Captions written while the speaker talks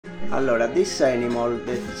Allora, this animal,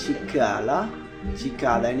 the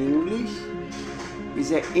cicada in English,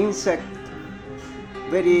 is an insect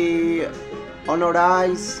very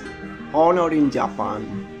honor in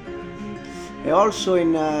Japan. And also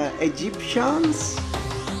in Egyptians,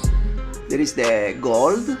 there is the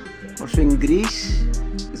gold. Also in Greece,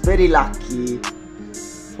 it's very lucky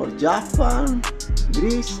for Japan,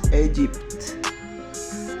 Greece, Egypt.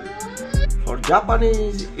 For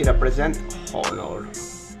Japanese, it represents honor.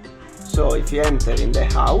 So if you enter in the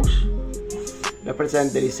house,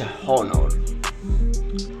 represent there is a honor.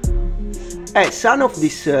 Some of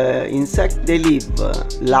this insect, they live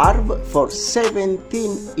larvae for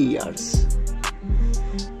 17 years.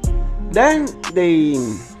 Then they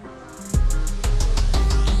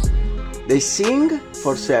sing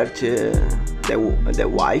for search the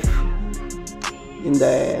wife in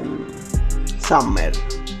the summer.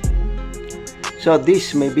 So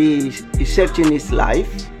this maybe is searching his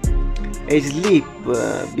life. He sleep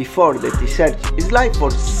before that he search his life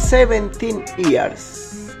for 17 years.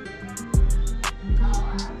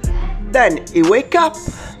 Then he wake up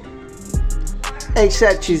and he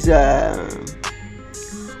searches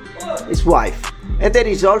his wife. And there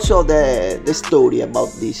is also the story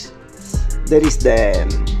about this. There is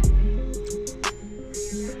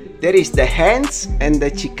the hens and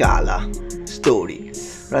the cicala story.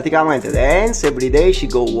 Praticamente the hens every day she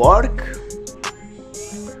go work.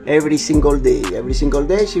 Every single day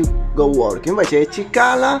she go work. Invece the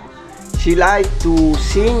cicala she like to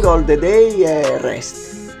sing all the day and rest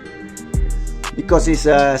because it's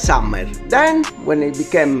summer. Then when it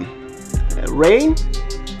became rain,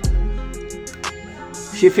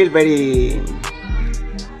 she feel very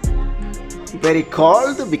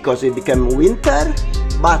cold because it became winter.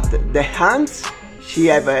 But the hens, she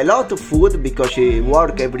have a lot of food because she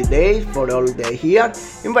work every day for all the year.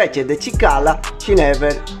 Invece the cicala, she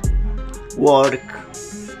never work.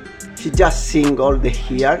 She just sing all the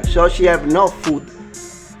year, so she have no food.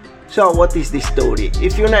 So what is the story?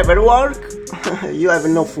 If you never work, you have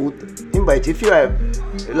no food. Invece if you have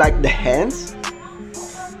like the hens,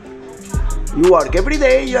 you work every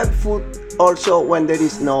day, you have food also when there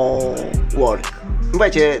is no work.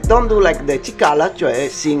 Invece don't do like the cicala, cioè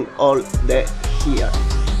sing all the year.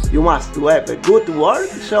 You must have a good work,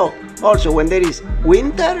 so also when there is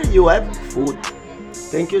winter you have food.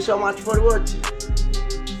 Thank you so much for watching.